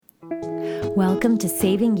Welcome to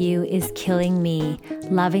Saving You is Killing Me,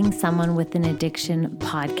 Loving Someone with an Addiction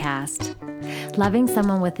podcast. Loving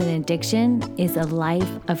someone with an addiction is a life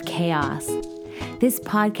of chaos. This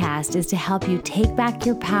podcast is to help you take back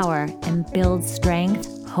your power and build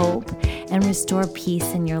strength, hope, and restore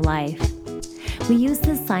peace in your life. We use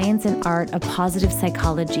the science and art of positive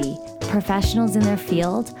psychology, professionals in their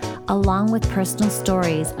field, along with personal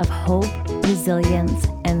stories of hope, resilience,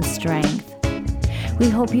 and strength. We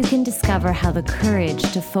hope you can discover how the courage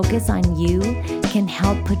to focus on you can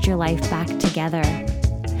help put your life back together.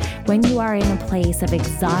 When you are in a place of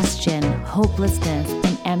exhaustion, hopelessness,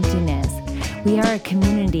 and emptiness, we are a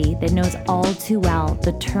community that knows all too well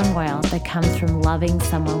the turmoil that comes from loving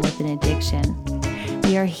someone with an addiction.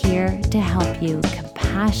 We are here to help you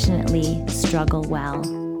compassionately struggle well.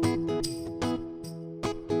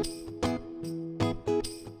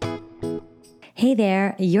 Hey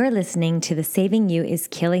there, you're listening to the Saving You is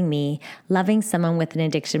Killing Me, Loving Someone with an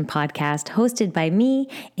Addiction podcast hosted by me,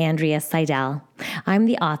 Andrea Seidel. I'm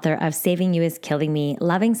the author of Saving You is Killing Me,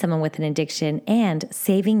 Loving Someone with an Addiction, and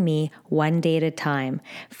Saving Me One Day at a Time,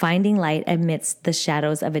 Finding Light Amidst the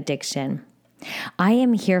Shadows of Addiction. I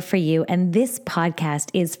am here for you, and this podcast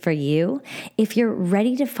is for you if you're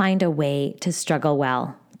ready to find a way to struggle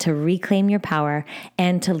well, to reclaim your power,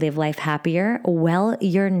 and to live life happier while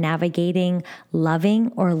you're navigating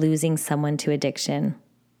loving or losing someone to addiction.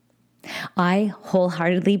 I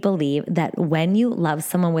wholeheartedly believe that when you love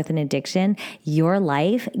someone with an addiction, your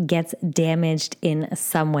life gets damaged in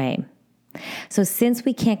some way. So since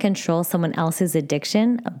we can't control someone else's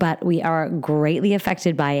addiction, but we are greatly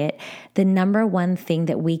affected by it, the number one thing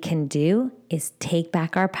that we can do is take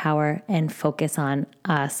back our power and focus on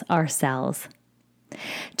us, ourselves.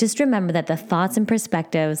 Just remember that the thoughts and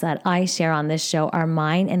perspectives that I share on this show are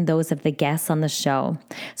mine and those of the guests on the show.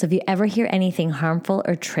 So if you ever hear anything harmful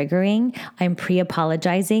or triggering, I'm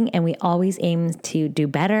pre-apologizing, and we always aim to do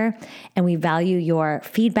better, and we value your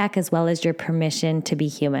feedback as well as your permission to be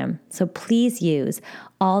human. So please use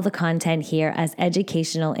all the content here as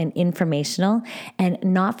educational and informational, and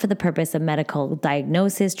not for the purpose of medical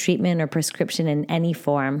diagnosis, treatment, or prescription in any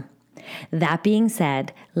form. That being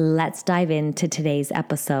said, let's dive into today's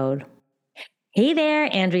episode. Hey there,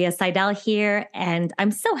 Andrea Seidel here, and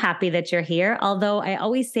I'm so happy that you're here. Although I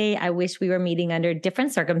always say I wish we were meeting under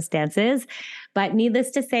different circumstances, but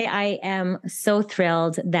needless to say, I am so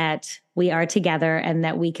thrilled that we are together and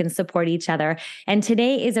that we can support each other. And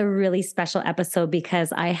today is a really special episode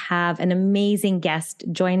because I have an amazing guest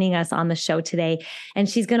joining us on the show today. And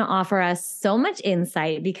she's going to offer us so much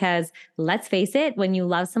insight because let's face it, when you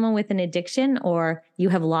love someone with an addiction or you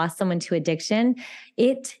have lost someone to addiction,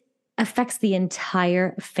 it affects the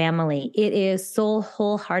entire family. It is so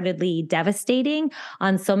wholeheartedly devastating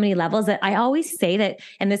on so many levels that I always say that,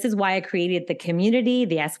 and this is why I created the community,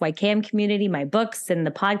 the SYKM community, my books and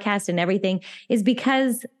the podcast and everything, is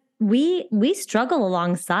because we struggle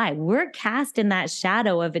alongside. We're cast in that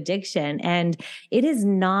shadow of addiction, and it is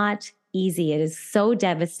not easy. It is so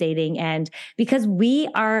devastating. And because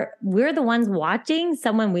we're the ones watching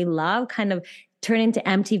someone we love kind of turn into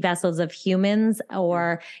empty vessels of humans,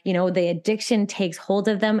 or, the addiction takes hold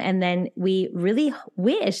of them. And then we really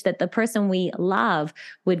wish that the person we love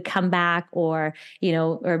would come back or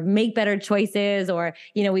make better choices, or,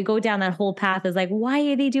 we go down that whole path as like, why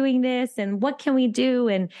are they doing this? And what can we do?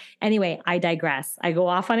 And anyway, I digress. I go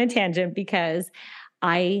off on a tangent because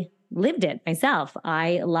I lived it myself.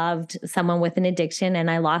 I loved someone with an addiction and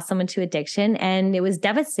I lost someone to addiction, and it was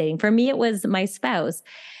devastating. For me, it was my spouse.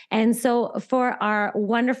 And so for our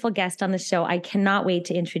wonderful guest on the show, I cannot wait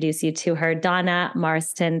to introduce you to her, Donna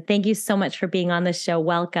Marston. Thank you so much for being on the show.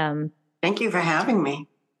 Welcome. Thank you for having me.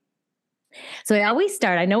 So I always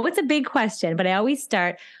start, I know it's a big question, but I always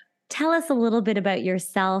start, tell us a little bit about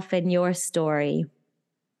yourself and your story.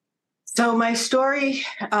 So my story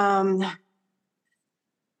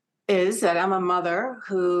is that I'm a mother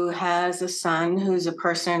who has a son who's a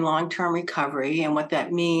person in long-term recovery. And what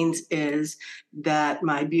that means is that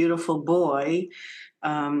my beautiful boy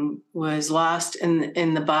was lost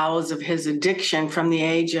in the bowels of his addiction from the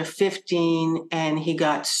age of 15, and he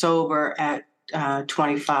got sober at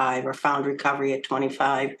 25, or found recovery at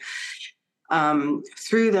 25.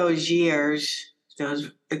 Through those years,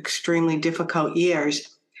 those extremely difficult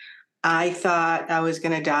years, I thought I was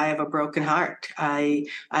going to die of a broken heart. I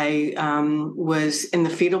was in the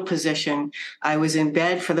fetal position. I was in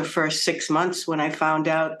bed for the first 6 months when I found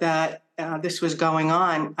out that this was going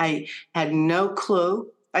on. I had no clue.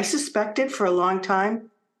 I suspected for a long time.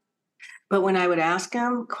 But when I would ask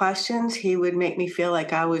him questions, he would make me feel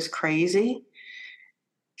like I was crazy.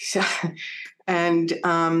 So And,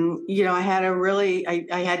 I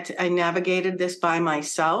had I navigated this by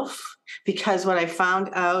myself, because what I found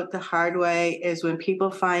out the hard way is when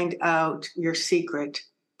people find out your secret,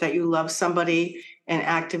 that you love somebody in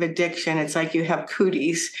active addiction, it's like you have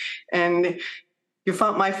cooties, and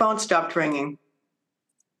my phone stopped ringing,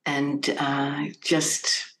 and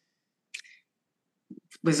just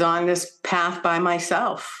was on this path by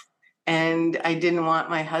myself. And I didn't want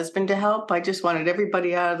my husband to help. I just wanted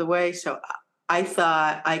everybody out of the way. So I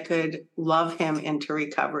thought I could love him into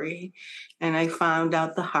recovery. And I found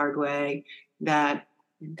out the hard way that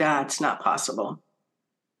that's not possible.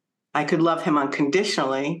 I could love him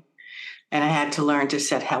unconditionally, and I had to learn to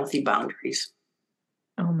set healthy boundaries.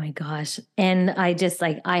 Oh my gosh. And I just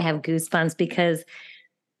I have goosebumps because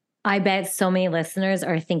I bet so many listeners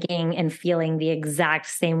are thinking and feeling the exact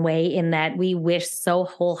same way, in that we wish so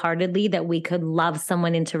wholeheartedly that we could love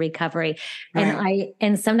someone into recovery. Right.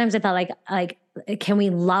 And sometimes I felt like, can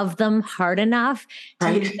we love them hard enough to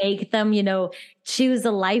Right. make them, choose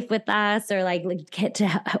a life with us, or get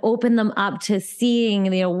to open them up to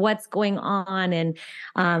seeing, what's going on. And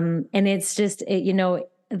it's just,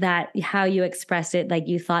 that how you expressed it, like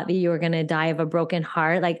you thought that you were going to die of a broken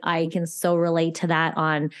heart. Like I can so relate to that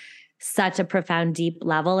on such a profound, deep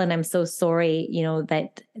level. And I'm so sorry,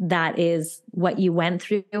 that is what you went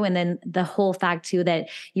through. And then the whole fact too, that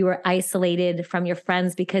you were isolated from your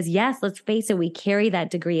friends, because yes, let's face it, we carry that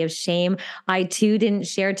degree of shame. I too didn't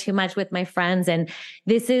share too much with my friends. And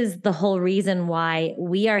this is the whole reason why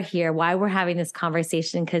we are here, why we're having this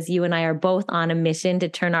conversation, because you and I are both on a mission to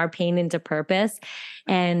turn our pain into purpose.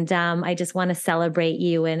 And I just want to celebrate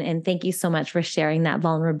you and thank you so much for sharing that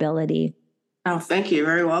vulnerability. Oh, thank you. You're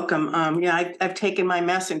very welcome. I've taken my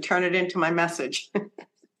mess and turned it into my message.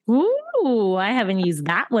 Ooh, I haven't used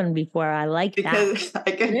that one before. I like that. Because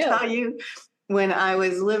I can tell you, when I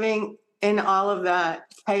was living in all of that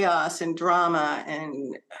chaos and drama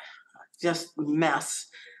and just mess,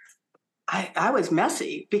 I was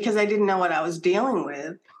messy because I didn't know what I was dealing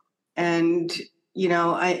with. And,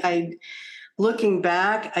 I looking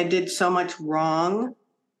back, I did so much wrong,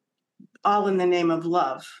 all in the name of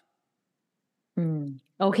love.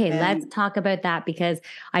 Okay, let's talk about that, because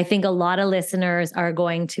I think a lot of listeners are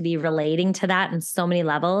going to be relating to that in so many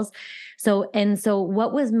levels. So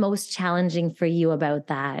what was most challenging for you about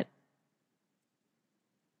that?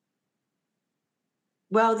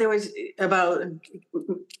 Well, there was about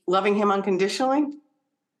loving him unconditionally.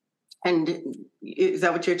 And is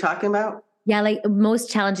that what you're talking about? Yeah, like most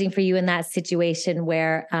challenging for you in that situation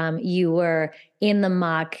where you were in the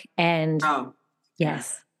muck and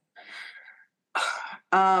yes.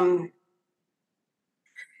 I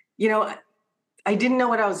didn't know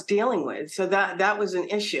what I was dealing with. So that was an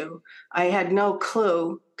issue. I had no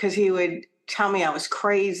clue, because he would tell me I was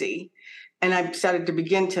crazy. And I started to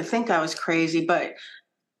begin to think I was crazy, but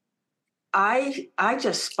I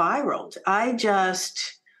just spiraled. I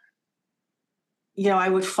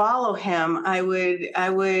would follow him. I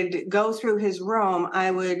would go through his room.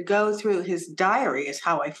 I would go through his diary, is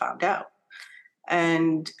how I found out.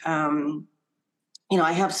 And,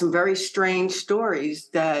 I have some very strange stories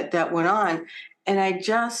that went on. And I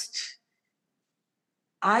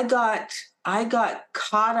got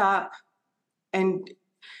caught up and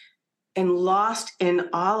lost in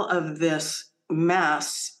all of this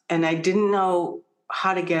mess. And I didn't know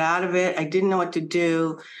how to get out of it. I didn't know what to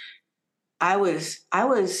do. I was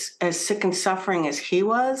as sick and suffering as he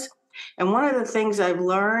was. And one of the things I've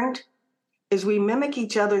learned is we mimic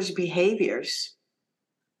each other's behaviors.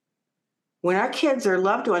 When our kids or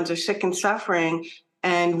loved ones are sick and suffering,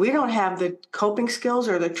 and we don't have the coping skills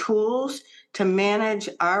or the tools to manage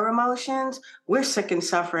our emotions, we're sick and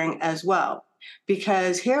suffering as well.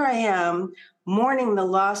 Because here I am mourning the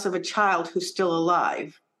loss of a child who's still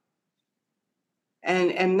alive.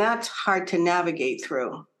 And that's hard to navigate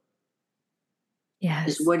through.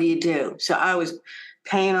 Yes. What do you do? So I was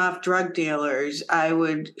paying off drug dealers. I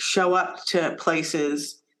would show up to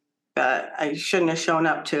places that I shouldn't have shown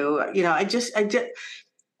up to.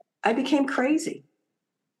 I became crazy.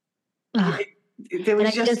 There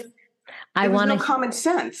was no common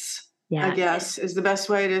sense. Yeah. I guess is the best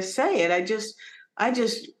way to say it. I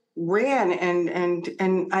just ran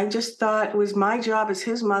and I just thought it was my job as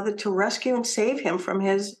his mother to rescue and save him from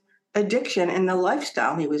his addiction and the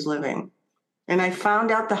lifestyle he was living. And I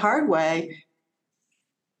found out the hard way,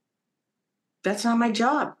 that's not my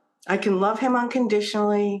job. I can love him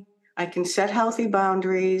unconditionally. I can set healthy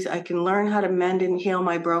boundaries. I can learn how to mend and heal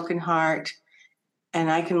my broken heart. And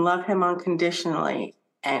I can love him unconditionally.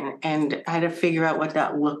 And I had to figure out what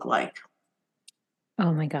that looked like.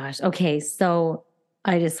 Oh my gosh. Okay. So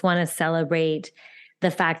I just want to celebrate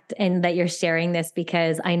the fact and that you're sharing this,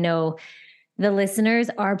 because I know the listeners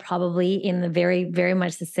are probably in the very, very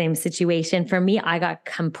much the same situation. For me, I got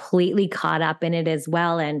completely caught up in it as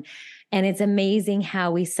well. And it's amazing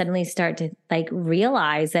how we suddenly start to like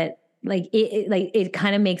realize that it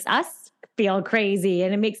kind of makes us feel crazy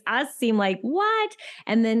and it makes us seem like what?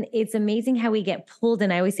 And then it's amazing how we get pulled,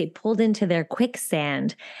 and I always say pulled into their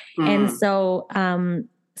quicksand. And so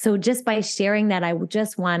just by sharing that, I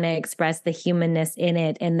just want to express the humanness in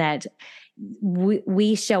it, and that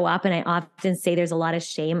we show up. And I often say there's a lot of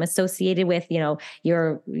shame associated with,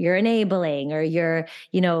 you're enabling or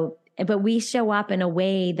but we show up in a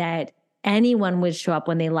way that anyone would show up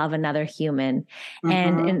when they love another human.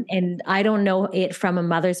 And I don't know it from a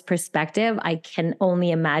mother's perspective. I can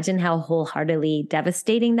only imagine how wholeheartedly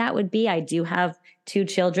devastating that would be. I do have 2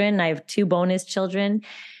 children. I have 2 bonus children,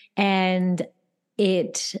 and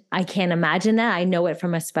I can't imagine that. I know it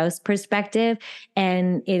from a spouse perspective,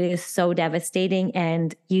 and it is so devastating.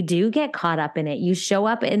 And you do get caught up in it. You show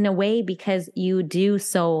up in a way because you do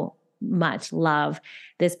so much love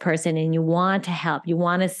this person, and you want to help, you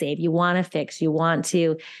want to save, you want to fix, you want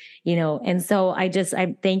to, and so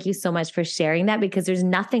I thank you so much for sharing that, because there's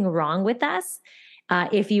nothing wrong with us.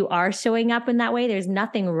 If you are showing up in that way, there's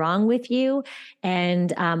nothing wrong with you.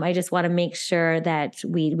 And I just want to make sure that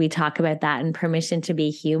we talk about that and permission to be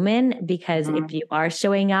human, because if you are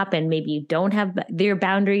showing up and maybe you don't have your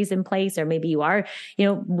boundaries in place, or maybe you are,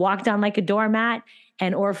 walked on like a doormat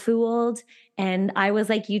or fooled. And I was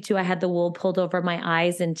like you too. I had the wool pulled over my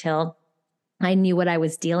eyes until I knew what I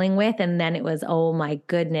was dealing with. And then it was, oh my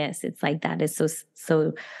goodness, it's like, that is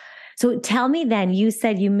so tell me then, you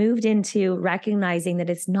said you moved into recognizing that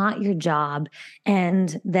it's not your job,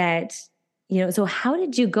 and that, so how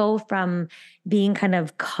did you go from being kind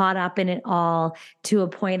of caught up in it all to a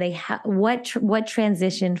point, like what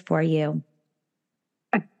transitioned for you?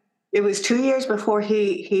 It was 2 years before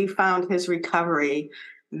he found his recovery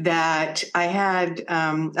that I had,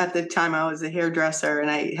 at the time I was a hairdresser and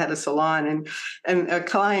I had a salon, and a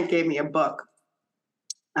client gave me a book.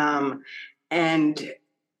 And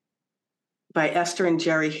by Esther and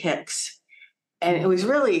Jerry Hicks. And it was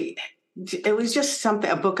just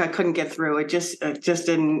a book I couldn't get through. It just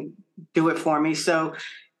didn't do it for me. So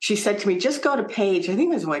she said to me, just go to page, I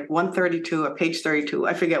think it was like 132 or page 32.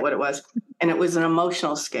 I forget what it was. And it was an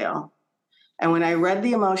emotional scale. And when I read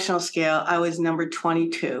the emotional scale, I was number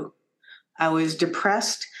 22. I was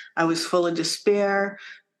depressed. I was full of despair.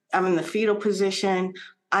 I'm in the fetal position.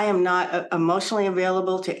 I am not emotionally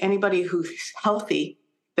available to anybody who's healthy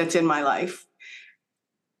that's in my life.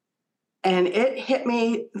 And it hit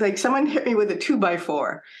me like someone hit me with a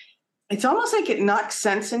 2x4. It's almost like it knocked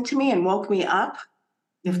sense into me and woke me up.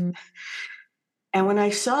 And when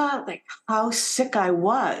I saw like how sick I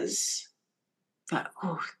was, I thought,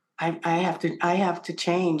 oh, I have to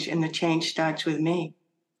change, and the change starts with me.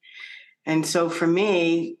 And so for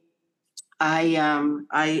me, I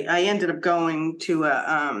ended up going to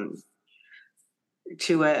a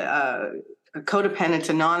Codependence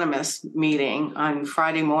Anonymous meeting on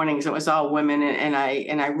Friday mornings. It was all women, and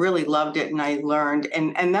I really loved it, and I learned,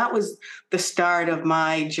 and that was the start of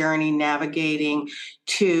my journey navigating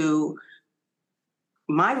to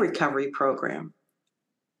my recovery program,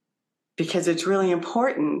 because it's really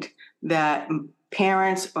important that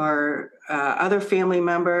parents or other family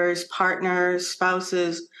members, partners,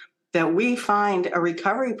 spouses, that we find a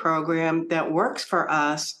recovery program that works for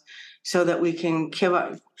us, so that we can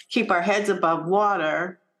keep our heads above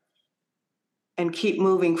water and keep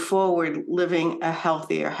moving forward, living a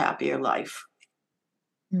healthier, happier life.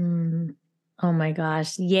 Oh my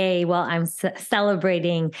gosh. Yay. Well, I'm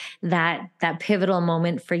celebrating that pivotal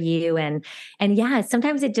moment for you. And yeah,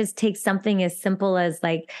 sometimes it just takes something as simple as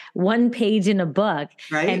like one page in a book.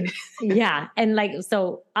 Right. And yeah. And like,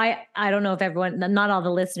 so I don't know if everyone, not all the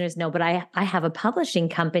listeners know, but I have a publishing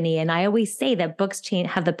company, and I always say that books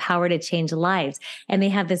have the power to change lives, and they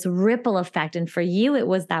have this ripple effect. And for you, it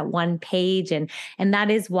was that one page. And that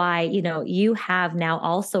is why, you have now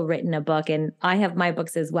also written a book, and I have my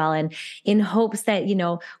books as well. And in hopes that,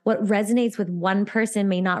 what resonates with one person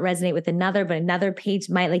may not resonate with another, but another page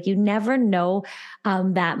might, like, you never know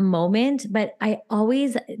that moment. But I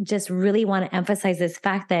always just really want to emphasize this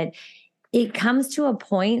fact that it comes to a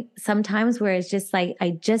point sometimes where it's just like,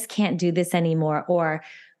 I just can't do this anymore, or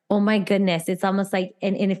Oh my goodness. It's almost like,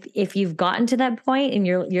 and if you've gotten to that point and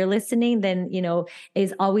you're listening, then,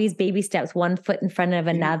 is always baby steps, one foot in front of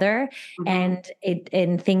another. Mm-hmm.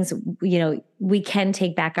 And things, we can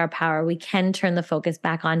take back our power. We can turn the focus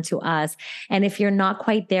back onto us. And if you're not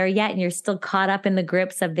quite there yet and you're still caught up in the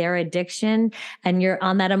grips of their addiction and you're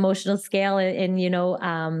on that emotional scale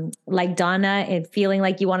and like Donna and feeling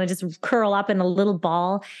like you want to just curl up in a little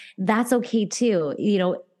ball, that's okay too.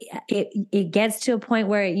 It gets to a point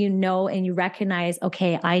where and you recognize,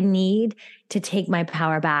 okay, I need to take my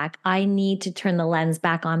power back. I need to turn the lens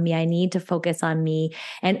back on me. I need to focus on me.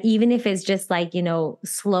 And even if it's just like,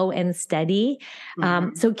 slow and steady.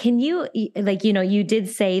 So can you, like, you did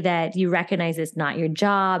say that you recognize it's not your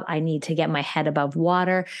job. I need to get my head above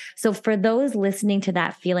water. So for those listening to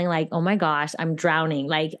that feeling like, oh my gosh, I'm drowning,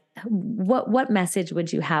 like what message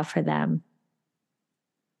would you have for them?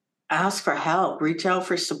 Ask for help, reach out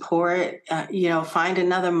for support, find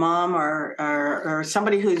another mom or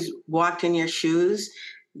somebody who's walked in your shoes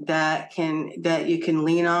that you can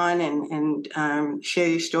lean on and share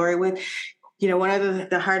your story with. One of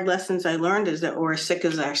the hard lessons I learned is that we're sick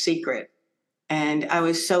as our secret. And I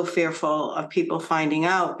was so fearful of people finding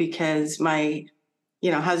out because my,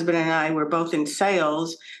 husband and I were both in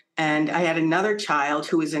sales, and I had another child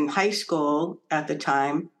who was in high school at the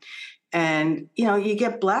time. And, you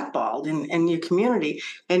get blackballed in your community.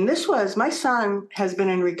 And my son has been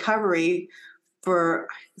in recovery for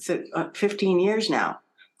 15 years now.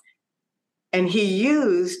 And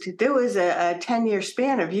there was a 10-year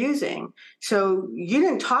span of using. So you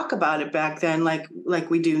didn't talk about it back then like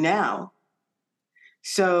we do now.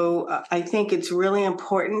 So I think it's really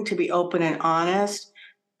important to be open and honest.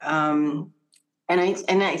 And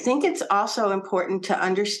I think it's also important to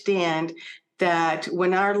understand that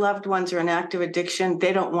when our loved ones are in active addiction,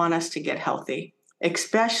 they don't want us to get healthy,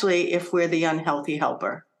 especially if we're the unhealthy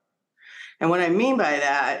helper. And what I mean by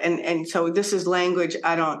that, and so this is language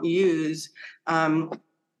I don't use.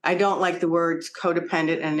 I don't like the words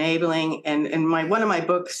codependent and enabling. And in one of my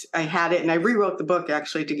books, I had it, and I rewrote the book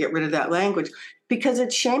actually to get rid of that language because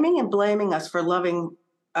it's shaming and blaming us for loving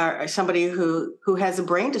somebody who has a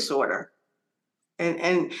brain disorder.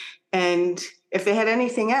 And if they had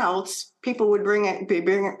anything else, people would be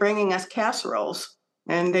bringing us casseroles,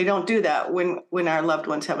 and they don't do that when our loved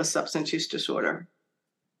ones have a substance use disorder.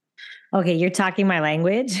 Okay, you're talking my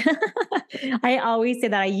language. I always say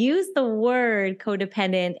that I use the word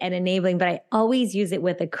codependent and enabling, but I always use it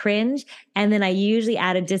with a cringe. And then I usually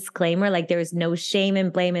add a disclaimer, like there's no shame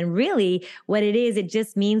and blame. And really what it is, it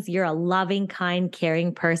just means you're a loving, kind,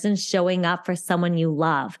 caring person showing up for someone you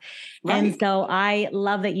love. Right. And so I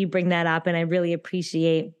love that you bring that up, and I really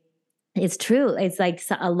appreciate. It's true. It's like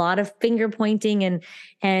a lot of finger pointing,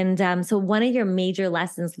 and so one of your major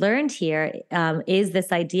lessons learned here is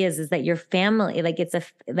this idea is that your family, like it's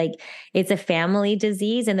a family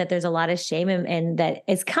disease, and that there's a lot of shame, and that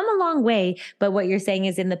it's come a long way. But what you're saying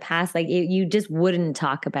is in the past, like you just wouldn't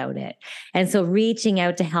talk about it, and so reaching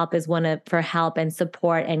out to help is for help and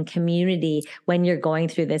support and community when you're going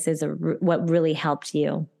through this is what really helped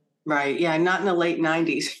you. Right. Yeah. Not in the late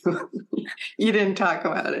 90s. You didn't talk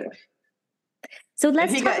about it. So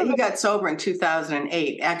he got sober in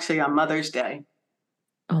 2008, actually on Mother's Day.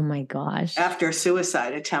 Oh my gosh. After a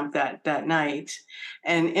suicide attempt that night.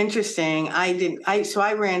 And interesting,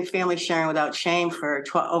 I ran Family Sharing Without Shame for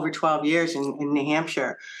over 12 years in New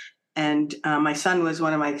Hampshire. And my son was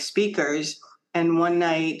one of my speakers. And one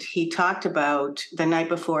night he talked about the night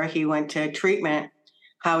before he went to treatment,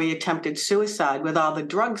 how he attempted suicide with all the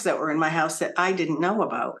drugs that were in my house that I didn't know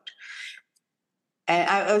about. And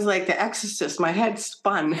I was like the exorcist. My head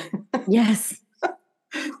spun. Yes.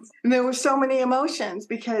 And there were so many emotions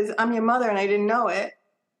because I'm your mother and I didn't know it.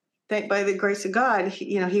 That by the grace of God,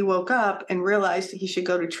 he woke up and realized he should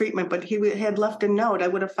go to treatment, but he had left a note. I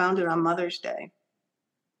would have found it on Mother's Day.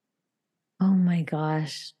 Oh my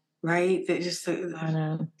gosh. Right? Just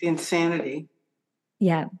the insanity.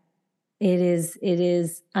 Yeah. It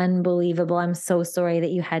is unbelievable. I'm so sorry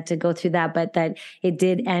that you had to go through that, but that it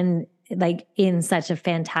did end like in such a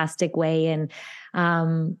fantastic way. And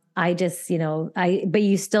I just, but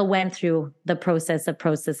you still went through the process of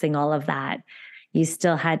processing all of that. You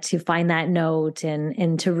still had to find that note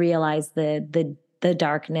and to realize the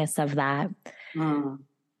darkness of that. Mm.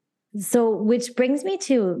 So, which brings me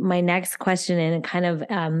to my next question, and it kind of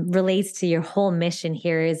relates to your whole mission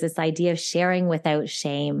here, is this idea of sharing without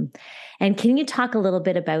shame. And can you talk a little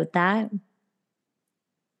bit about that?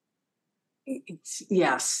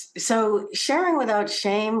 Yes. So sharing without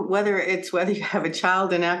shame, whether you have a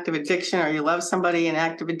child in active addiction or you love somebody in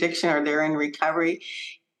active addiction or they're in recovery,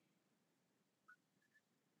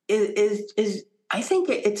 is I think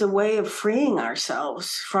it's a way of freeing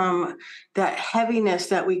ourselves from that heaviness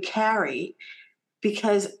that we carry,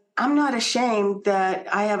 because I'm not ashamed that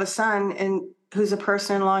I have a son and who's a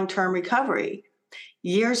person in long-term recovery.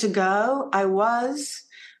 Years ago, I was,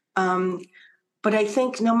 but I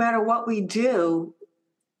think no matter what we do,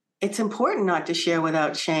 it's important not to share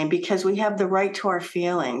without shame, because we have the right to our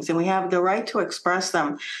feelings and we have the right to express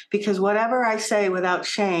them, because whatever I say without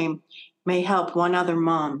shame may help one other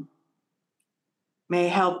mom, may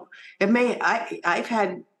help. I've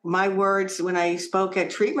had my words when I spoke at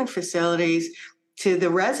treatment facilities to the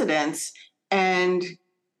residents, and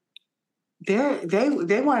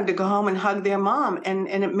they wanted to go home and hug their mom, and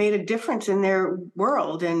it made a difference in their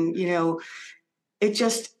world. And it's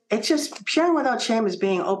just sharing without shame is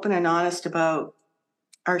being open and honest about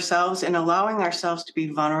ourselves and allowing ourselves to be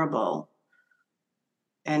vulnerable.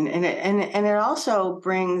 And it also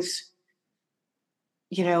brings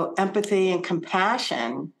empathy and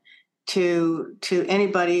compassion to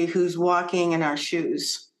anybody who's walking in our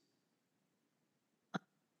shoes.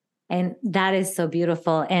 And that is so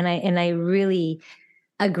beautiful. And I really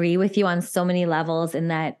agree with you on so many levels, in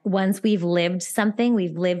that once we've lived something,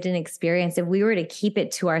 we've lived an experience, if we were to keep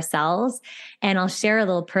it to ourselves. And I'll share a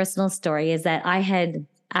little personal story, is that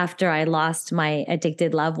after I lost my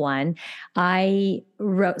addicted loved one, I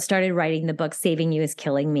started writing the book, Saving You is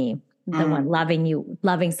Killing Me, the one,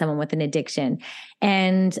 loving someone with an addiction.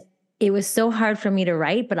 And it was so hard for me to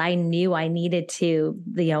write, but I knew I needed to,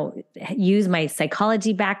 use my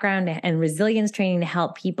psychology background and resilience training to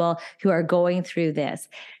help people who are going through this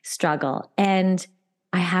struggle. And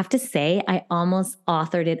I have to say, I almost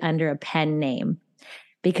authored it under a pen name,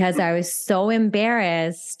 because I was so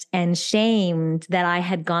embarrassed and shamed that I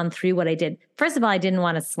had gone through what I did. First of all, I didn't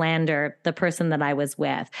want to slander the person that I was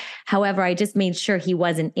with. However, I just made sure he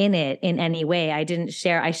wasn't in it in any way. I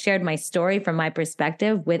shared my story from my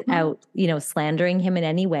perspective without, slandering him in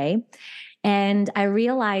any way. And I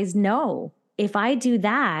realized, no, if I do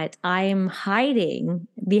that, I'm hiding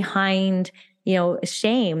behind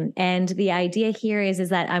shame. And the idea here is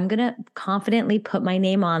that I'm going to confidently put my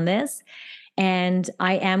name on this. And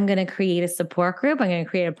I am going to create a support group. I'm going to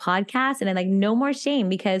create a podcast, and I'm no more shame,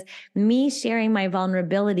 because me sharing my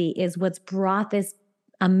vulnerability is what's brought this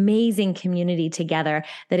amazing community together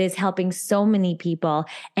that is helping so many people,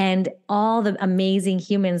 and all the amazing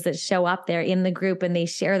humans that show up there in the group and they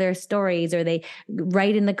share their stories or they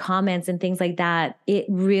write in the comments and things like that. It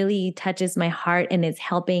really touches my heart, and it's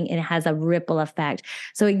helping, and it has a ripple effect.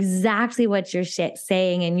 So exactly what you're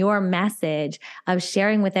saying, and your message of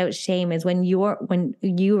sharing without shame is when you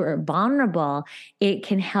are vulnerable, it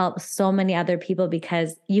can help so many other people,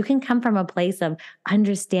 because you can come from a place of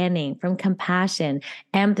understanding, from compassion,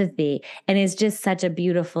 empathy, and it's just such a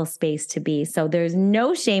beautiful space to be. So there's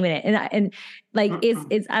no shame in it.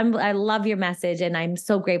 I love your message, and I'm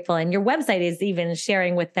so grateful. And your website is even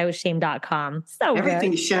sharingwithoutshame.com. So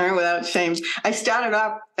everything's good. Sharing without shame. I started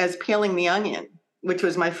off as Peeling the Onion, which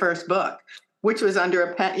was my first book, which was under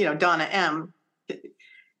a pen, Donna M.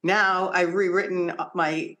 Now I've rewritten all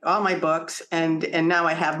my books, and now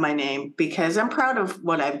I have my name, because I'm proud of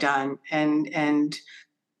what I've done, and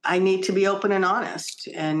I need to be open and honest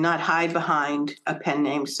and not hide behind a pen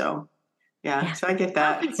name. So yeah. So I get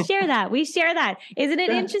that. We share that. Isn't it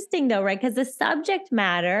interesting though, right? Because the subject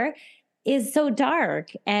matter is so dark.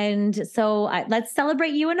 And so let's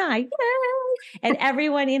celebrate you and I. Yay! And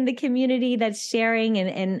everyone in the community that's sharing,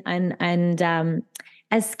 and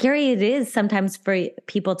as scary it is sometimes for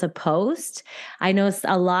people to post. I know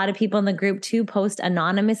a lot of people in the group too post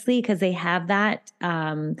anonymously because they have that.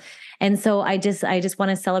 And so I just want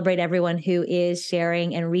to celebrate everyone who is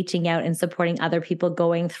sharing and reaching out and supporting other people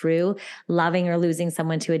going through loving or losing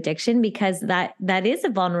someone to addiction, because that is a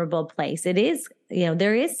vulnerable place. It is,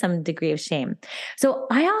 there is some degree of shame. So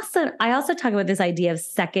I also talk about this idea of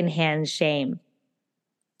secondhand shame.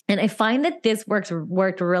 And I find that this worked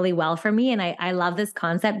really well for me. And I love this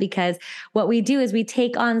concept, because what we do is we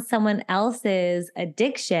take on someone else's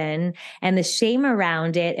addiction and the shame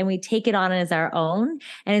around it, and we take it on as our own.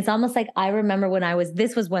 And it's almost like, I remember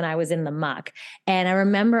this was when I was in the muck, and I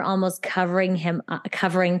remember almost covering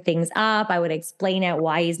things up. I would explain out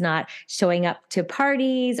why he's not showing up to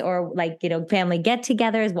parties or family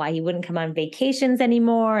get-togethers, why he wouldn't come on vacations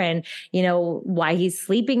anymore, and, why he's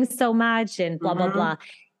sleeping so much, and blah, blah, blah.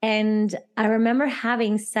 And I remember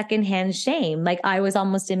having secondhand shame. Like I was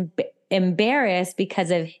almost embarrassed because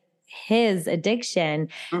of his addiction.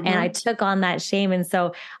 And I took on that shame. And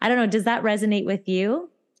so I don't know, does that resonate with you?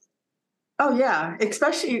 Oh yeah.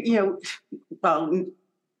 Especially, well,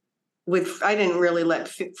 I didn't really let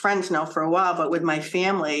friends know for a while, but with my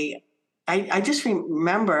family, I just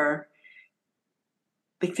remember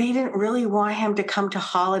like they didn't really want him to come to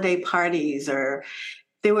holiday parties, or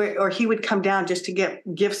he would come down just to get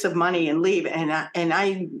gifts of money and leave. And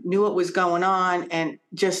I knew what was going on, and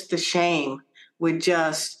just the shame would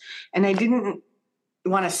just, and I didn't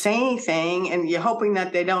want to say anything, and you're hoping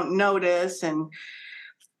that they don't notice.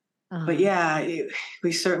 But yeah,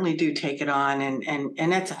 we certainly do take it on,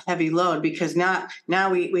 and that's a heavy load, because now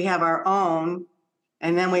we have our own,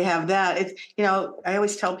 and then we have that. It's, I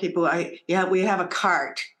always tell people, we have a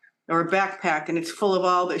cart or a backpack, and it's full of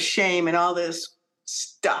all this shame and all this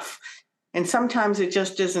stuff. And sometimes it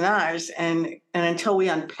just isn't ours. And until we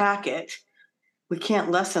unpack it, we can't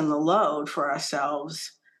lessen the load for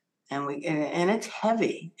ourselves. And it's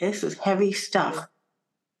heavy. This is heavy stuff.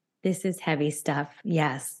 This is heavy stuff.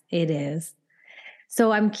 Yes, it is.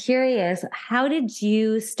 So I'm curious, how did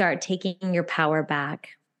you start taking your power back?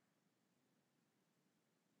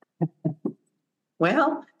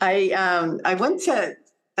 Well, I went to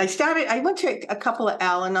a couple of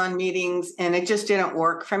Al-Anon meetings, and it just didn't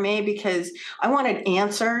work for me because I wanted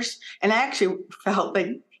answers. And I actually felt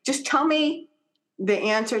like, just tell me the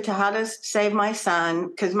answer to how to save my son,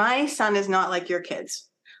 because my son is not like your kids.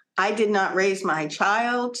 I did not raise my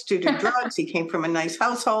child to do drugs. He came from a nice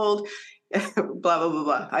household, blah, blah, blah,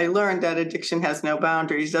 blah. I learned that addiction has no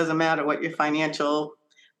boundaries. Doesn't matter what your financial,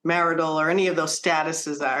 marital, or any of those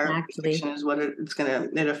statuses are. Actually. Addiction is what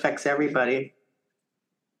it affects everybody.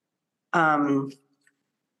 I'm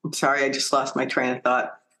sorry, I just lost my train of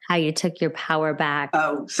thought. How you took your power back.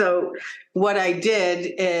 Oh, so what I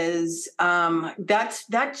did is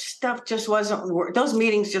that stuff just wasn't, those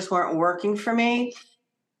meetings just weren't working for me.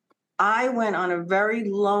 I went on a very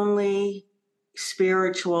lonely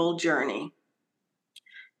spiritual journey.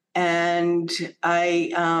 And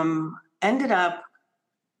I ended up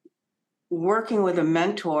working with a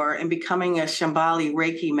mentor and becoming a Shambhali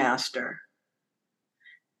Reiki master.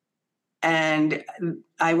 And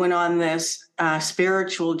I went on this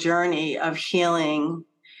spiritual journey of healing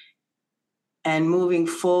and moving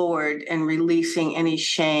forward and releasing any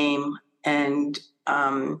shame, and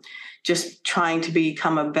just trying to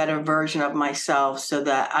become a better version of myself so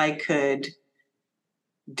that I could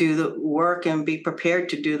do the work and be prepared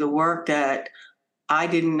to do the work that I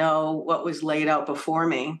didn't know what was laid out before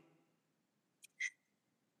me.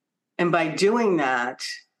 And by doing that,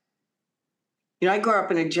 I grew up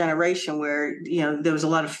in a generation where, there was a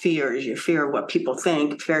lot of fears. You fear what people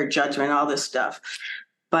think, fear judgment, all this stuff.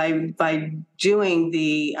 By doing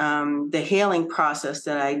the healing process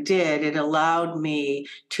that I did, it allowed me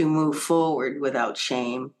to move forward without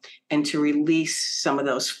shame and to release some of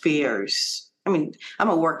those fears. I mean, I'm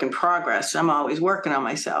a work in progress. I'm always working on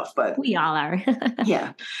myself, but we all are.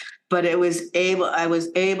 Yeah. But I was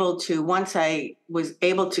able to, once I was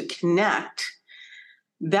able to connect,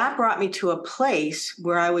 that brought me to a place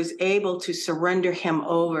where I was able to surrender him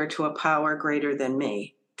over to a power greater than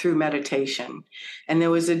me through meditation. And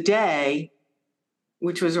there was a day,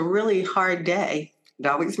 which was a really hard day. It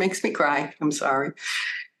always makes me cry. I'm sorry.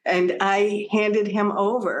 And I handed him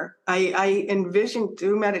over. I envisioned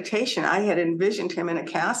through meditation, I had envisioned him in a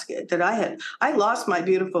casket, that I lost my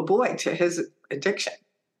beautiful boy to his addiction.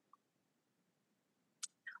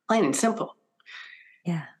 Plain and simple.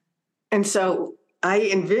 Yeah. And so I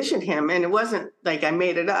envisioned him, and it wasn't like I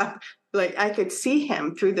made it up. Like I could see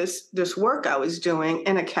him through this work I was doing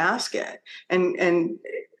in a casket, and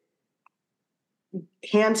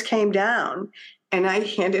hands came down, and I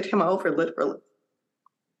handed him over literally.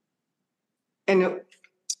 And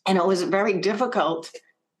it was a very difficult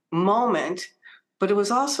moment, but it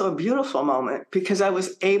was also a beautiful moment because I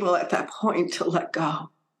was able at that point to let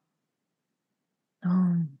go.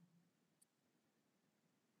 Oh.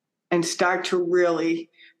 And start to really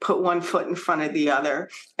put one foot in front of the other,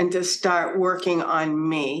 and to start working on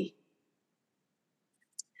me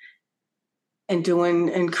and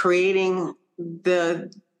creating the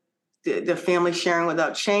Family Sharing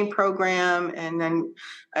Without Shame program. And then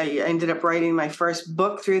I ended up writing my first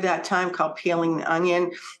book through that time, called Peeling the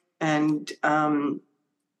Onion. And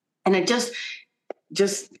it just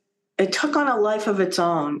it took on a life of its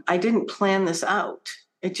own. I didn't plan this out.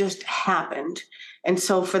 It just happened. And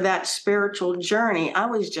so for that spiritual journey, I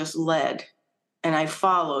was just led, and I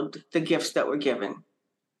followed the gifts that were given.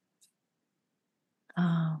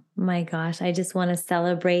 Oh my gosh. I just want to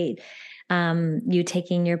celebrate you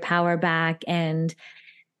taking your power back, and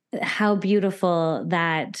how beautiful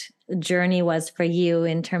that journey was for you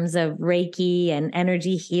in terms of Reiki and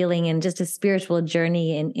energy healing, and just a spiritual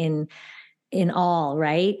journey in in all,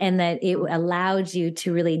 right? And that it allowed you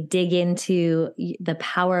to really dig into the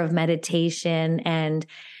power of meditation, and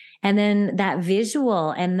then that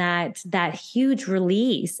visual, and that huge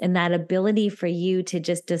release, and that ability for you to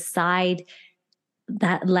just decide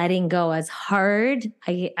that letting go is hard.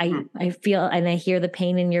 I feel, and I hear the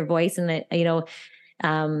pain in your voice, and that,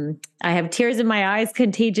 I have tears in my eyes,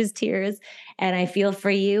 contagious tears, and I feel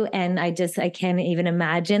for you. And I can't even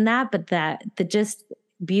imagine that, but the just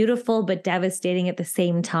beautiful, but devastating at the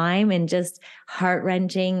same time, and just heart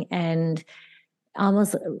wrenching, and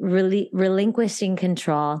almost really relinquishing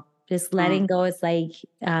control, just letting go. Is like,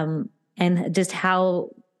 and just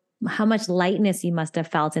how much lightness you must have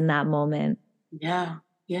felt in that moment. Yeah.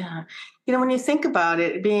 Yeah. When you think about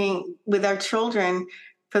it, being with our children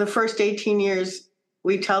for the first 18 years,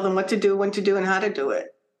 we tell them what to do, when to do, and how to do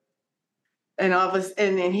it. And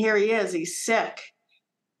and here he is, he's sick,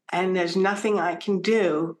 and there's nothing I can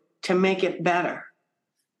do to make it better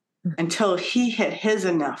until he hit his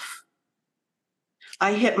enough.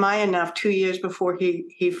 I hit my enough 2 years before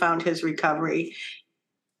he found his recovery.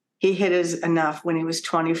 He hit his enough when he was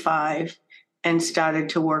 25 and started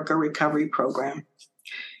to work a recovery program.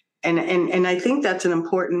 And I think that's an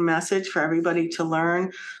important message for everybody to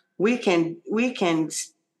learn. We can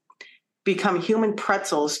become human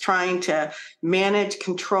pretzels trying to manage,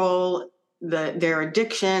 control their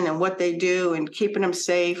addiction and what they do and keeping them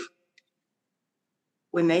safe.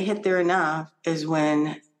 When they hit their enough is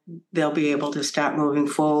when they'll be able to start moving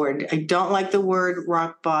forward. I don't like the word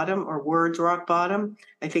rock bottom or words rock bottom.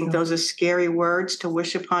 I think those are scary words to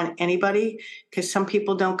wish upon anybody, because some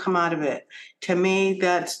people don't come out of it. To me,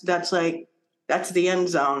 that's the end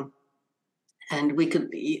zone. And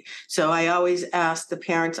so I always ask the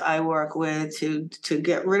parents I work with to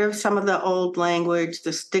get rid of some of the old language,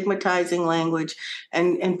 the stigmatizing language,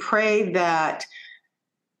 and pray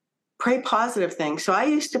positive things. So I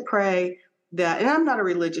used to pray that, and I'm not a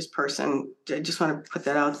religious person. I just want to put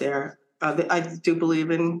that out there. I do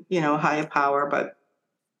believe in, higher power, but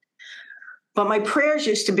my prayers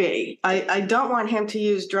used to be, I don't want him to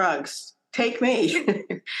use drugs. Take me.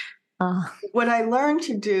 What I learned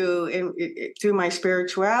to do through my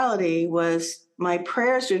spirituality was, my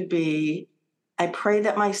prayers would be, I pray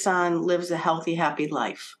that my son lives a healthy, happy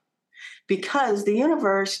life, because the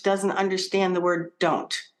universe doesn't understand the word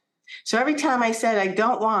don't. So every time I said, I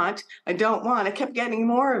don't want, I kept getting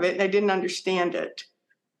more of it, and I didn't understand it.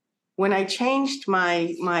 When I changed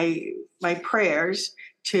my prayers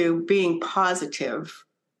to being positive,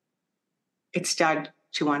 it started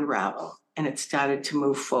to unravel, and it started to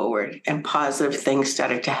move forward, and positive things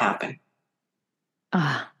started to happen.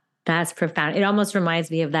 That's profound. It almost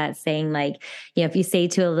reminds me of that saying, like, if you say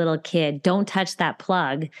to a little kid, don't touch that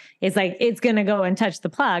plug, it's like, it's going to go and touch the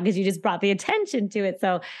plug because you just brought the attention to it.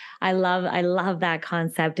 So I love that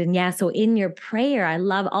concept. And yeah, so in your prayer, I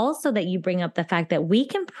love also that you bring up the fact that we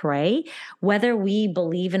can pray whether we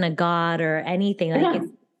believe in a God or anything. Like,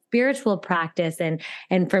 it's spiritual practice.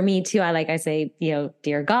 And for me too, I say,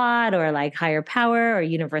 dear God, or like higher power, or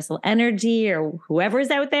universal energy, or whoever's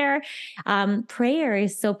out there. Prayer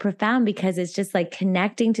is so profound because it's just like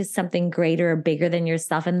connecting to something greater or bigger than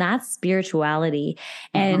yourself. And that's spirituality.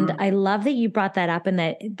 And I love that you brought that up, and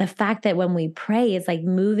that the fact that when we pray, it's like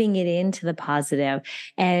moving it into the positive,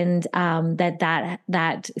 and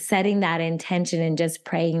that setting that intention and just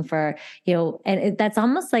praying for, that's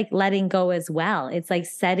almost like letting go as well. It's like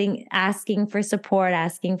asking for support,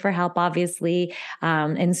 asking for help, obviously,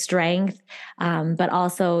 and strength. But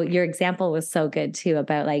also your example was so good too,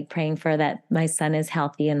 about like praying for that my son is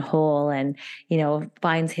healthy and whole, and,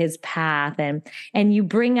 finds his path. And you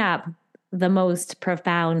bring up the most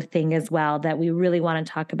profound thing as well that we really want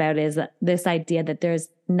to talk about, is this idea that there's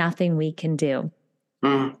nothing we can do.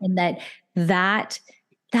 And that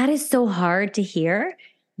is so hard to hear.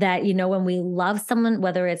 That, when we love someone,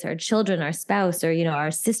 whether it's our children, our spouse, or, our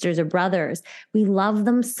sisters or brothers, we love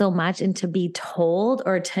them so much, and to be told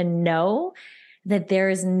or to know that there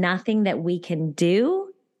is nothing that we can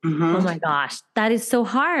do. Oh my gosh, that is so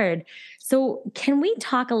hard. So can we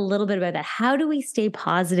talk a little bit about that? How do we stay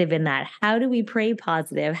positive in that? How do we pray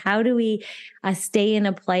positive? How do we stay in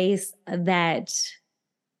a place that...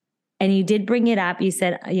 And you did bring it up. You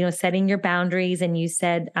said, setting your boundaries, and you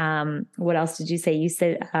said, what else did you say? You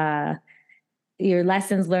said your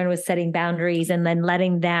lessons learned was setting boundaries, and then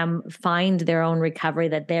letting them find their own recovery,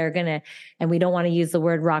 that they're going to, and we don't want to use the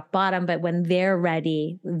word rock bottom, but when they're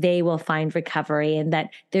ready, they will find recovery, and that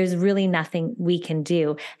there's really nothing we can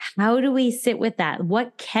do. How do we sit with that?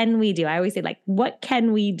 What can we do? I always say, like, what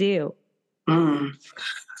can we do? I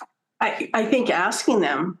think asking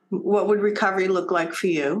them, what would recovery look like for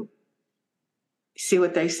you? see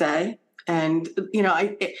what they say. And,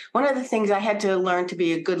 one of the things I had to learn to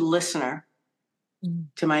be a good listener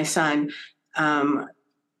to my son,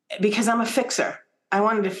 because I'm a fixer. I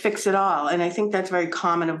wanted to fix it all. And I think that's very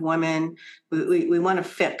common of women. We want to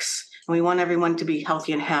fix, and we want everyone to be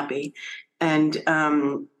healthy and happy. And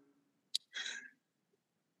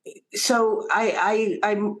so I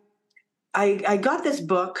got this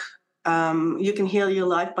book, You Can Heal Your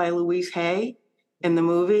Life by Louise Hay, in the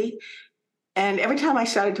movie. And every time I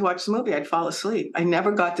started to watch the movie, I'd fall asleep. I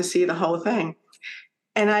never got to see the whole thing.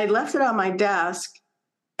 And I left it on my desk,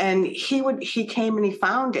 and he came and he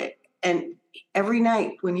found it. And every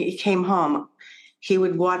night when he came home, he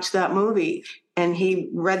would watch that movie, and he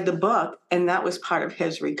read the book, and that was part of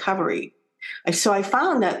his recovery. So I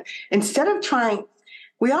found that instead of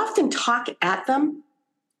we often talk at them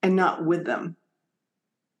and not with them.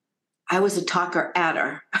 I was a talker at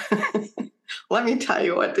her. Let me tell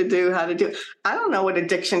you what to do, how to do. I don't know what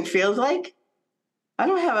addiction feels like. I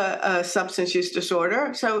don't have a substance use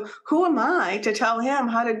disorder. So who am I to tell him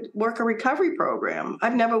how to work a recovery program?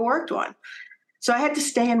 I've never worked one. So I had to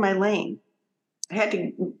stay in my lane. I had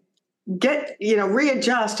to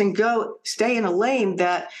readjust and stay in a lane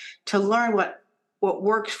to learn what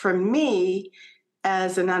works for me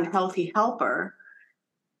as an unhealthy helper,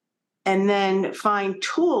 and then find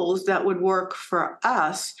tools that would work for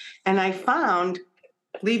us. And I found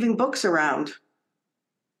leaving books around.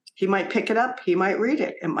 He might pick it up. He might read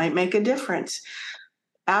it. It might make a difference.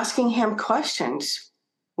 Asking him questions.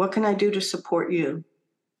 What can I do to support you?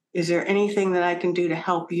 Is there anything that I can do to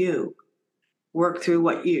help you work through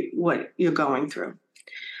what you're going through?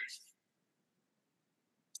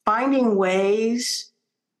 Finding ways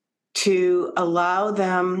to allow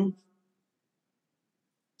them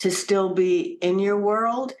to still be in your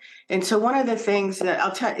world. And so one of the things that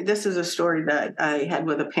I'll tell you, this is a story that I had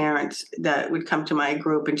with a parent that would come to my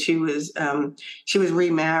group, and she was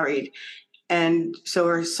remarried. And so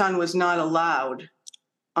her son was not allowed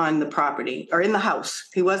on the property or in the house.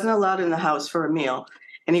 He wasn't allowed in the house for a meal,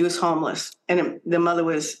 and he was homeless, and the mother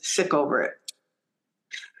was sick over it.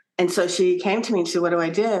 And so she came to me and said, "What do I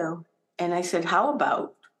do?" And I said, "How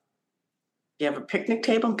about, you have a picnic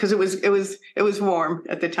table?" Because it was warm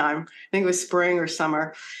at the time. I think it was spring or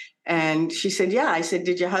summer. And she said, "Yeah." I said,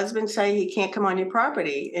 "Did your husband say he can't come on your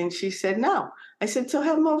property?" And she said, "No." I said, "So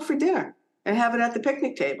have him over for dinner and have it at the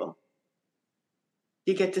picnic table.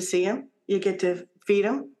 You get to see him. You get to feed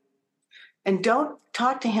him. And don't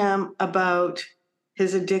talk to him about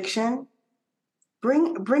his addiction.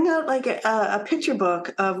 Bring out like a picture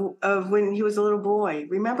book of when he was a little boy.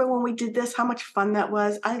 Remember when we did this, how much fun that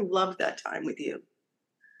was? I loved that time with you."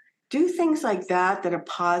 Do things like that are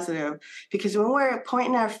positive, because when we're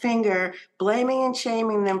pointing our finger, blaming and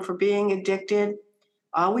shaming them for being addicted,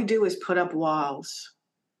 all we do is put up walls.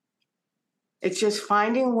 It's just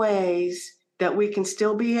finding ways that we can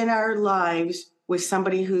still be in our lives with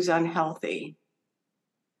somebody who's unhealthy.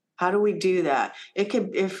 How do we do that? It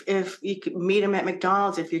could, if you could meet them at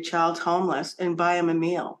McDonald's, if your child's homeless, and buy them a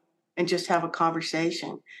meal and just have a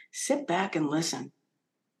conversation. Sit back and listen.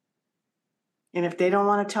 And if they don't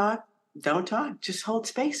want to talk, don't talk. Just hold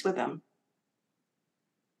space with them.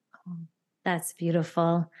 That's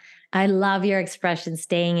beautiful. I love your expression,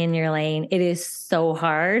 staying in your lane. It is so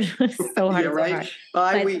hard. So hard. You're right.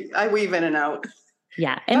 Hard. Well, I weave in and out.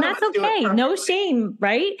 Yeah. And that's okay. No shame,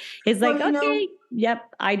 right? It's like, okay, yep,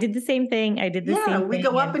 I did the same thing. I did the same thing. Yeah, we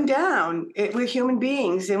go up and down. We're human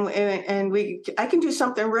beings, and I can do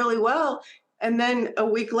something really well, and then a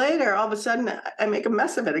week later, all of a sudden, I make a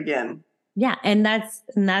mess of it again. Yeah. And that's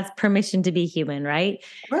permission to be human, right?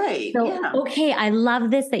 Right. So, yeah. Okay. I love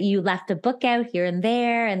this, that you left a book out here and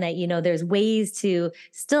there, and that, there's ways to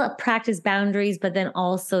still practice boundaries, but then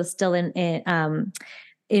also still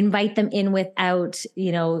invite them in without,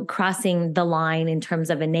 crossing the line in terms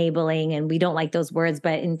of enabling. And we don't like those words,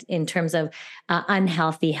 but in terms of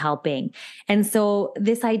unhealthy helping. And so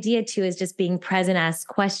this idea too is just being present, ask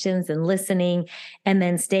questions and listening, and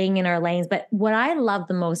then staying in our lanes. But what I love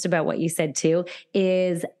the most about what you said too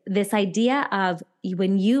is this idea of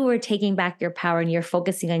when you were taking back your power and you're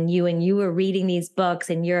focusing on you, and you were reading these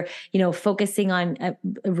books, and you're, focusing on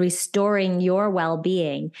restoring your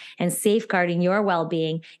well-being and safeguarding your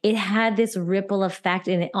well-being, it had this ripple effect.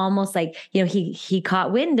 And it almost like, he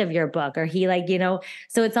caught wind of your book, or he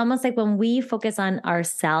so it's almost like when we focus on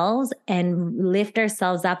ourselves and lift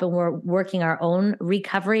ourselves up, and we're working our own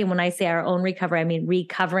recovery. And when I say our own recovery, I mean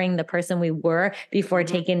recovering the person we were before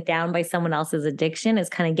taken down by someone else's addiction, is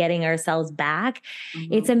kind of getting ourselves back.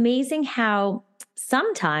 Mm-hmm. It's amazing how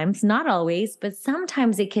sometimes, not always, but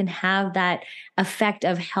sometimes it can have that effect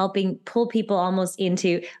of helping pull people almost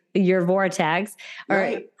into your vortex, or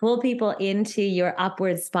Right. pull people into your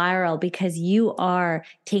upward spiral, because you are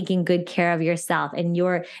taking good care of yourself, and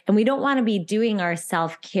we don't want to be doing our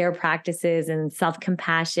self-care practices and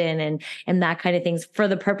self-compassion and that kind of things for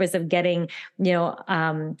the purpose of getting,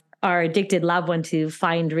 our addicted loved one to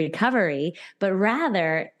find recovery, but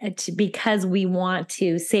rather because we want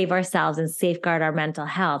to save ourselves and safeguard our mental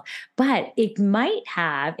health. But it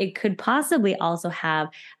could possibly also have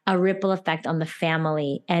a ripple effect on the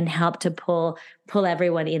family and help to pull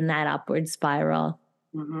everyone in that upward spiral.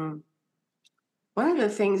 Mm-hmm. One of the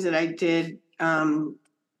things that I did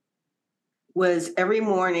was every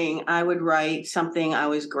morning I would write something I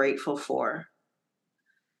was grateful for.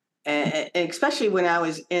 And especially when I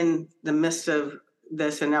was in the midst of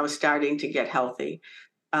this and I was starting to get healthy.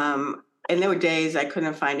 And there were days I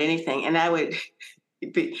couldn't find anything. And I would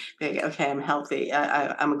be like, okay, I'm healthy.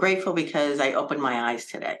 I'm grateful because I opened my eyes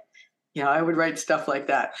today. I would write stuff like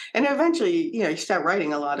that. And eventually, you start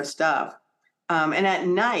writing a lot of stuff. And at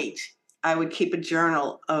night, I would keep a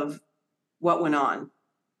journal of what went on.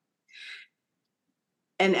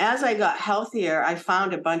 And as I got healthier, I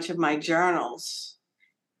found a bunch of my journals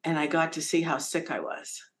and I got to see how sick I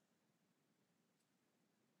was.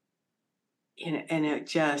 And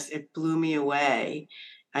it blew me away.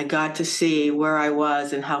 I got to see where I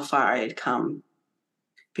was and how far I had come,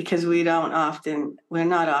 because we're not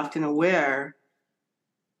often aware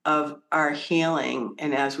of our healing.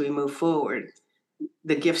 And as we move forward,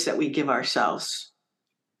 the gifts that we give ourselves.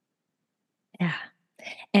 Yeah.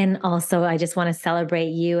 And also, I just want to celebrate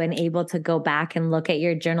you and able to go back and look at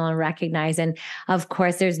your journal and recognize. And of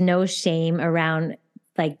course, there's no shame around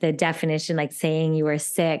like the definition, like saying you were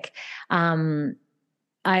sick.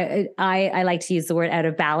 I like to use the word out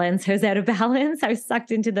of balance. I was out of balance. I was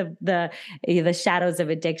sucked into the shadows of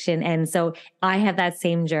addiction. And so I have that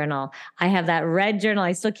same journal. I have that red journal.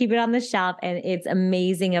 I still keep it on the shelf, and it's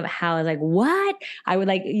amazing of how I was like, what? I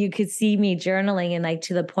would you could see me journaling and like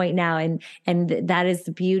to the point now. And that is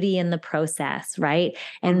the beauty in the process, right?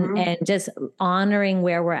 And just honoring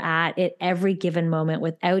where we're at every given moment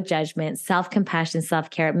without judgment, self-compassion,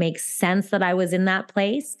 self-care. It makes sense that I was in that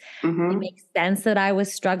place. It makes sense that I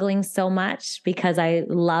was struggling so much because I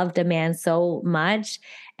loved a man so much.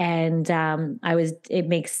 And it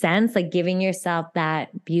makes sense, like giving yourself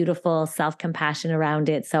that beautiful self-compassion around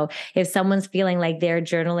it. So if someone's feeling like they're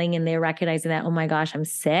journaling and they're recognizing that, oh my gosh, I'm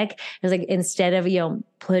sick. It's like, instead of,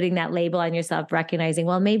 putting that label on yourself, recognizing,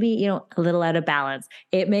 well, maybe, a little out of balance.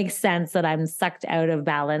 It makes sense that I'm sucked out of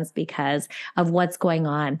balance because of what's going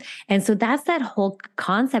on. And so that's that whole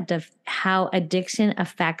concept of how addiction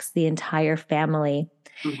affects the entire family.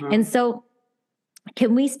 And so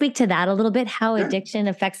can we speak to that a little bit, how addiction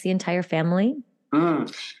affects the entire family?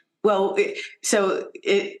 Well,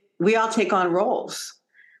 we all take on roles.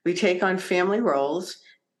 We take on family roles,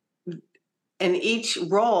 and each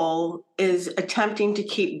role is attempting to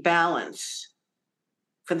keep balance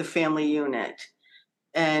for the family unit.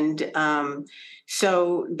 And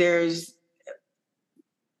so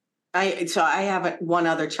I have one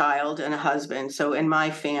other child and a husband. So in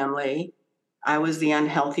my family, I was the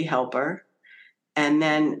unhealthy helper. And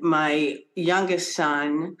then my youngest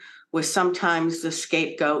son was sometimes the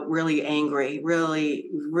scapegoat, really angry,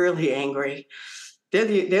 really, really angry. They're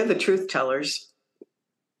the truth tellers.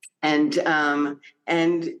 And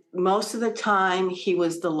most of the time he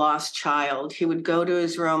was the lost child. He would go to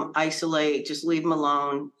his room, isolate, just leave him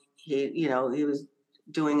alone. He was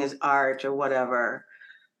doing his art or whatever.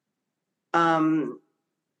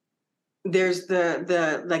 There's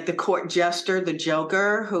the court jester, the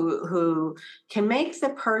joker, who can make the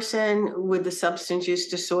person with the substance use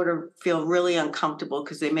disorder feel really uncomfortable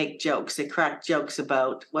because they make jokes, they crack jokes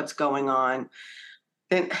about what's going on,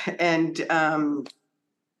 and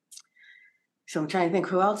so I'm trying to think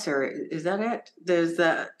who else is that it?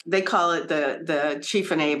 They call it the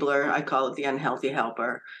chief enabler. I call it the unhealthy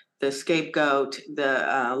helper, the scapegoat,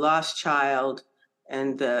 the lost child,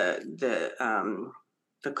 and the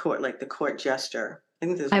court jester. I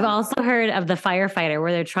think I've also heard of the firefighter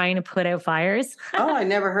where they're trying to put out fires. Oh, I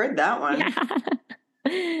never heard that one.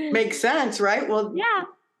 Yeah. Makes sense, right? Well,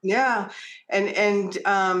 yeah. And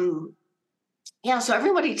so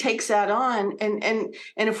everybody takes that on. And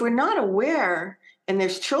if we're not aware, and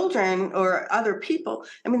there's children or other people,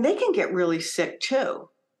 I mean, they can get really sick too.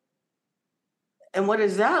 And what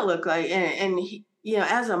does that look like? And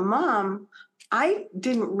as a mom, I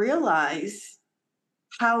didn't realize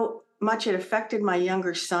how much it affected my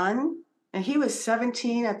younger son. And he was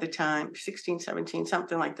 17 at the time, 16, 17,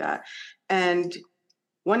 something like that. And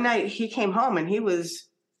one night he came home and he was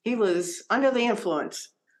under the influence.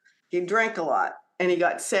 He drank a lot and he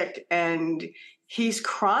got sick, and he's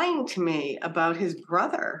crying to me about his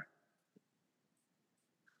brother.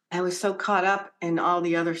 I was so caught up in all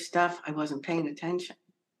the other stuff, I wasn't paying attention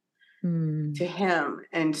to him.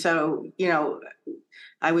 And so,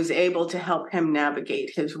 I was able to help him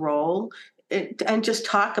navigate his role and just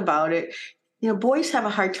talk about it. Boys have a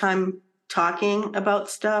hard time talking about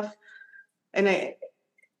stuff, and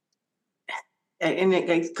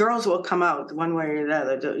girls will come out one way or the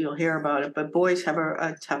other. You'll hear about it, but boys have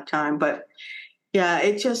a tough time. But yeah,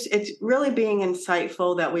 it's really being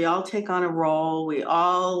insightful that we all take on a role. We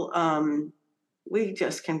all, we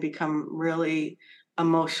just can become really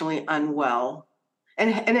emotionally unwell, and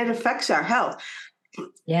it affects our health.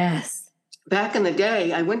 Yes. Back in the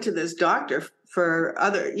day, I went to this doctor for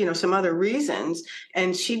some other reasons,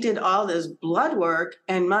 and she did all this blood work,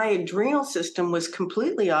 and my adrenal system was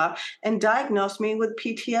completely off and diagnosed me with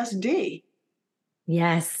PTSD.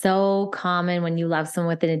 Yes, so common when you love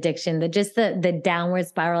someone with an addiction, the downward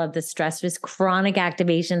spiral of the stress, chronic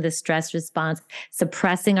activation of the stress response,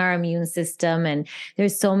 suppressing our immune system. And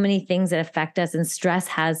there's so many things that affect us, and stress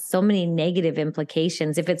has so many negative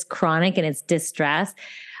implications if it's chronic and it's distress.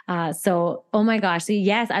 So, oh my gosh. So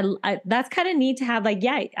yes, I that's kind of neat to have, like,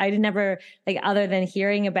 yeah, I never, like, other than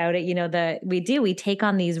hearing about it, we take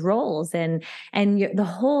on these roles, and the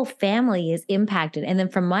whole family is impacted. And then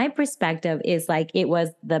from my perspective is like, it was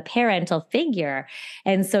the parental figure.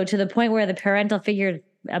 And so to the point where the parental figure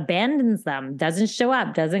abandons them, doesn't show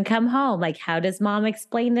up, doesn't come home. Like, how does mom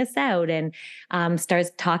explain this out? And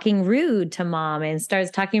starts talking rude to mom, and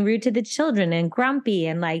starts talking rude to the children, and grumpy,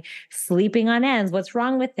 and like sleeping on ends. What's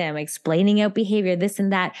wrong with them? Explaining out behavior, this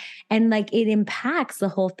and that. And like, it impacts the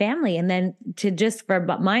whole family. And then for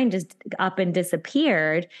mine just up and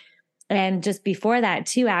disappeared. And just before that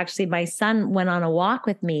too, actually, my son went on a walk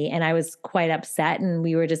with me, and I was quite upset. And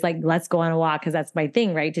we were just like, let's go on a walk, because that's my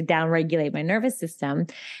thing, right? To downregulate my nervous system. And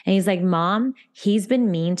he's like, Mom, he's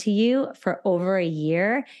been mean to you for over a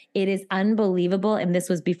year. It is unbelievable. And this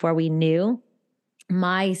was before we knew.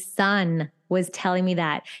 My son was telling me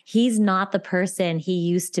that he's not the person he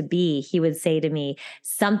used to be. He would say to me,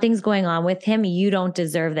 something's going on with him. You don't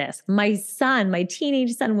deserve this. My son, my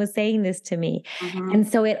teenage son, was saying this to me. Mm-hmm. And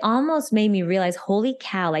so it almost made me realize, holy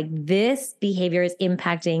cow, like, this behavior is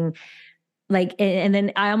impacting, like, and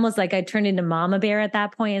then I turned into mama bear at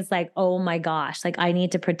that point. It's like, oh my gosh, like, I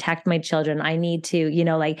need to protect my children. I need to,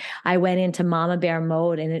 like, I went into mama bear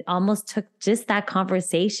mode, and it almost took just that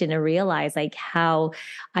conversation to realize, like, how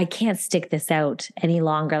I can't stick this out any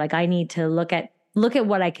longer. Like, I need to look at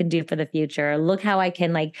what I can do for the future. Look how I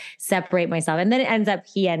can, like, separate myself. And then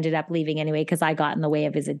he ended up leaving anyway, because I got in the way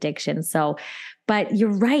of his addiction. So, but you're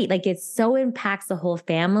right. Like, it so impacts the whole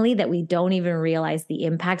family that we don't even realize the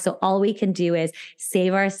impact. So all we can do is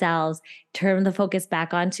save ourselves, turn the focus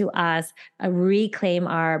back onto us, reclaim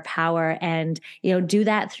our power, and, do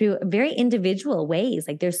that through very individual ways.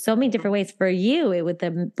 Like, there's so many different ways for you, with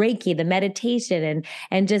the Reiki, the meditation,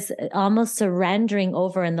 and just almost surrendering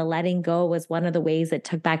over, and the letting go was one of the ways that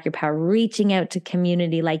took back your power. Reaching out to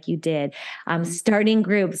community like you did, starting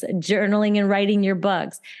groups, journaling and writing your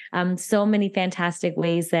books. So many fantastic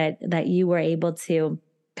ways that you were able to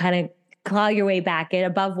kind of claw your way back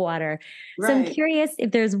above water. Right. So I'm curious,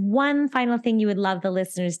 if there's one final thing you would love the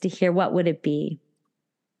listeners to hear, what would it be?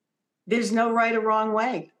 There's no right or wrong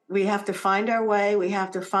way. We have to find our way. We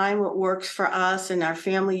have to find what works for us and our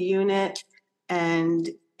family unit. And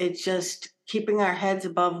it's just keeping our heads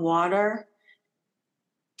above water,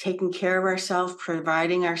 taking care of ourselves,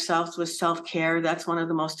 providing ourselves with self-care. That's one of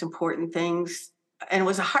the most important things. And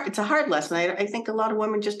it's a hard lesson. I think a lot of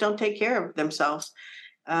women just don't take care of themselves.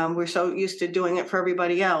 We're so used to doing it for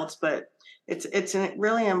everybody else, but it's a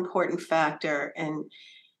really important factor.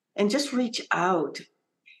 And just reach out.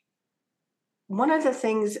 One of the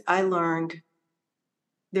things I learned,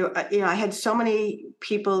 I had so many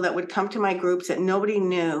people that would come to my groups that nobody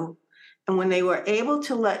knew, and when they were able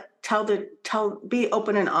to be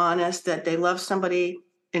open and honest that they love somebody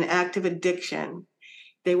in active addiction,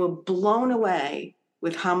 they were blown away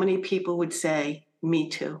with how many people would say, "Me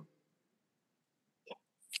too."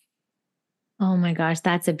 Oh my gosh,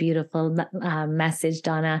 that's a beautiful message,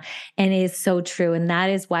 Donna. And it is so true. And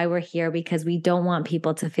that is why we're here, because we don't want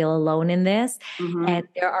people to feel alone in this. And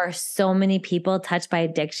there are so many people touched by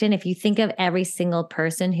addiction. If you think of every single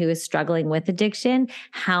person who is struggling with addiction,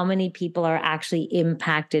 how many people are actually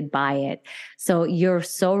impacted by it? So you're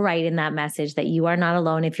so right in that message that you are not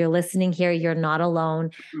alone. If you're listening here, you're not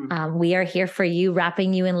alone. We are here for you,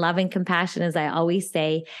 wrapping you in love and compassion, as I always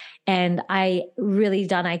say. And I really,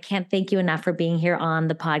 Donna, I can't thank you enough for being here on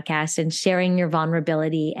the podcast and sharing your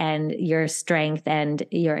vulnerability and your strength and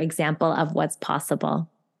your example of what's possible.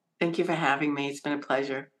 Thank you for having me. It's been a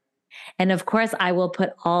pleasure. And of course, I will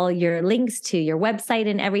put all your links to your website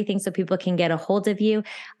and everything so people can get a hold of you.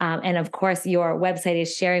 And of course, your website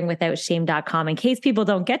is sharingwithoutshame.com. In case people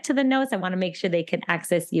don't get to the notes, I want to make sure they can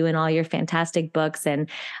access you and all your fantastic books. And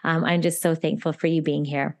I'm just so thankful for you being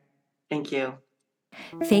here. Thank you.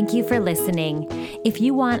 Thank you for listening. If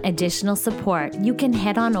you want additional support, you can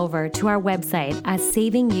head on over to our website at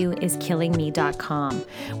savingyouiskillingme.com,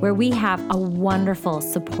 where we have a wonderful,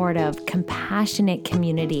 supportive, compassionate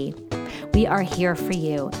community. We are here for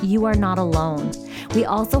you. You are not alone. We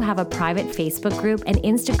also have a private Facebook group and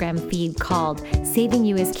Instagram feed called Saving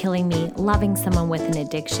You is Killing Me, Loving Someone with an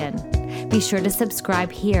Addiction. Be sure to subscribe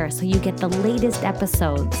here so you get the latest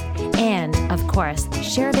episodes. And, of course,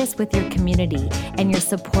 share this with your community and your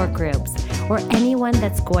support groups or anyone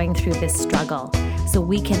that's going through this struggle so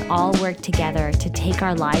we can all work together to take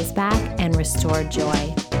our lives back and restore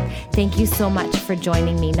joy. Thank you so much for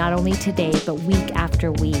joining me, not only today, but week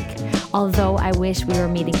after week. Although I wish we were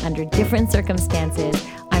meeting under different circumstances,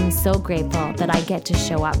 I'm so grateful that I get to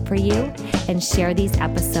show up for you and share these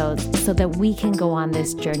episodes so that we can go on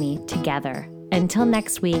this journey together. Until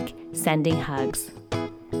next week, sending hugs.